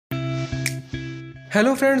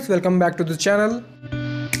Hello friends, welcome back to the channel.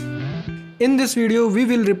 In this video we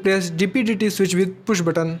will replace DPDT switch with push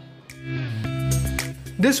button.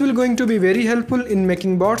 This will going to be very helpful in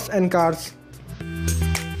making bots and cars.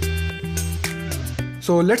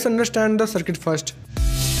 So let's understand the circuit first.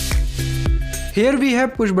 Here we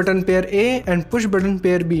have push button pair A and push button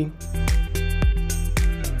pair B.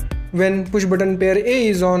 When push button pair A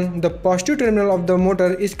is on, the positive terminal of the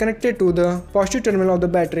motor is connected to the positive terminal of the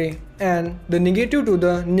battery and the negative to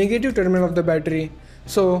the negative terminal of the battery.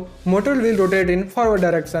 So motor will rotate in forward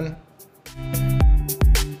direction.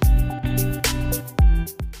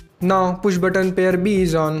 Now push button pair B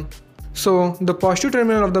is on. So the positive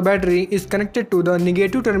terminal of the battery is connected to the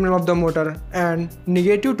negative terminal of the motor and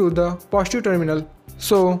negative to the positive terminal.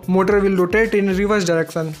 So motor will rotate in reverse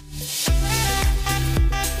direction.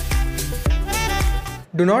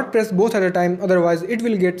 Do not press both at a time, otherwise it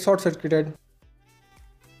will get short circuited.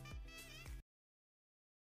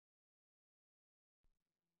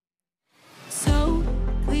 So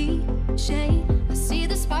cliche, I see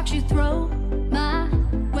the sparks you throw my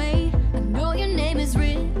way. I know your name is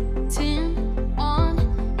written on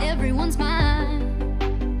everyone's mind.